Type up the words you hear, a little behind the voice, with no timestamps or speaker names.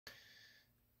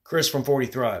Chris from 40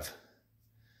 Thrive.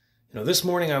 This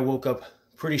morning I woke up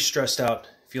pretty stressed out,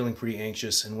 feeling pretty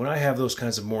anxious, and when I have those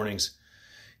kinds of mornings,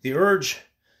 the urge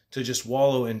to just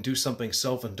wallow and do something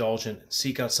self-indulgent and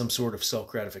seek out some sort of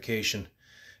self-gratification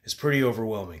is pretty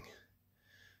overwhelming.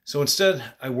 So instead,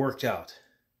 I worked out.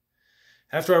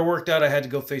 After I worked out, I had to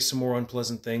go face some more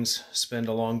unpleasant things, spend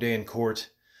a long day in court,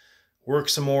 work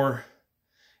some more,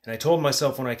 and I told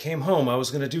myself when I came home I was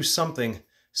going to do something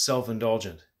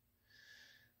self-indulgent.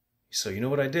 So you know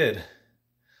what I did?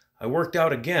 I worked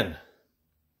out again.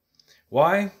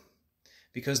 Why?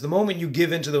 Because the moment you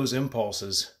give into those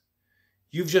impulses,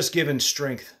 you've just given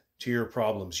strength to your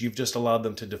problems. You've just allowed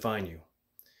them to define you.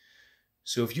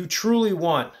 So if you truly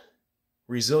want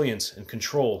resilience and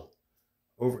control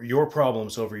over your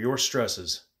problems, over your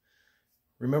stresses,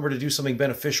 remember to do something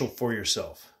beneficial for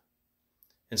yourself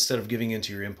instead of giving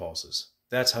into your impulses.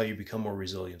 That's how you become more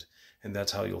resilient, and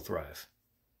that's how you'll thrive.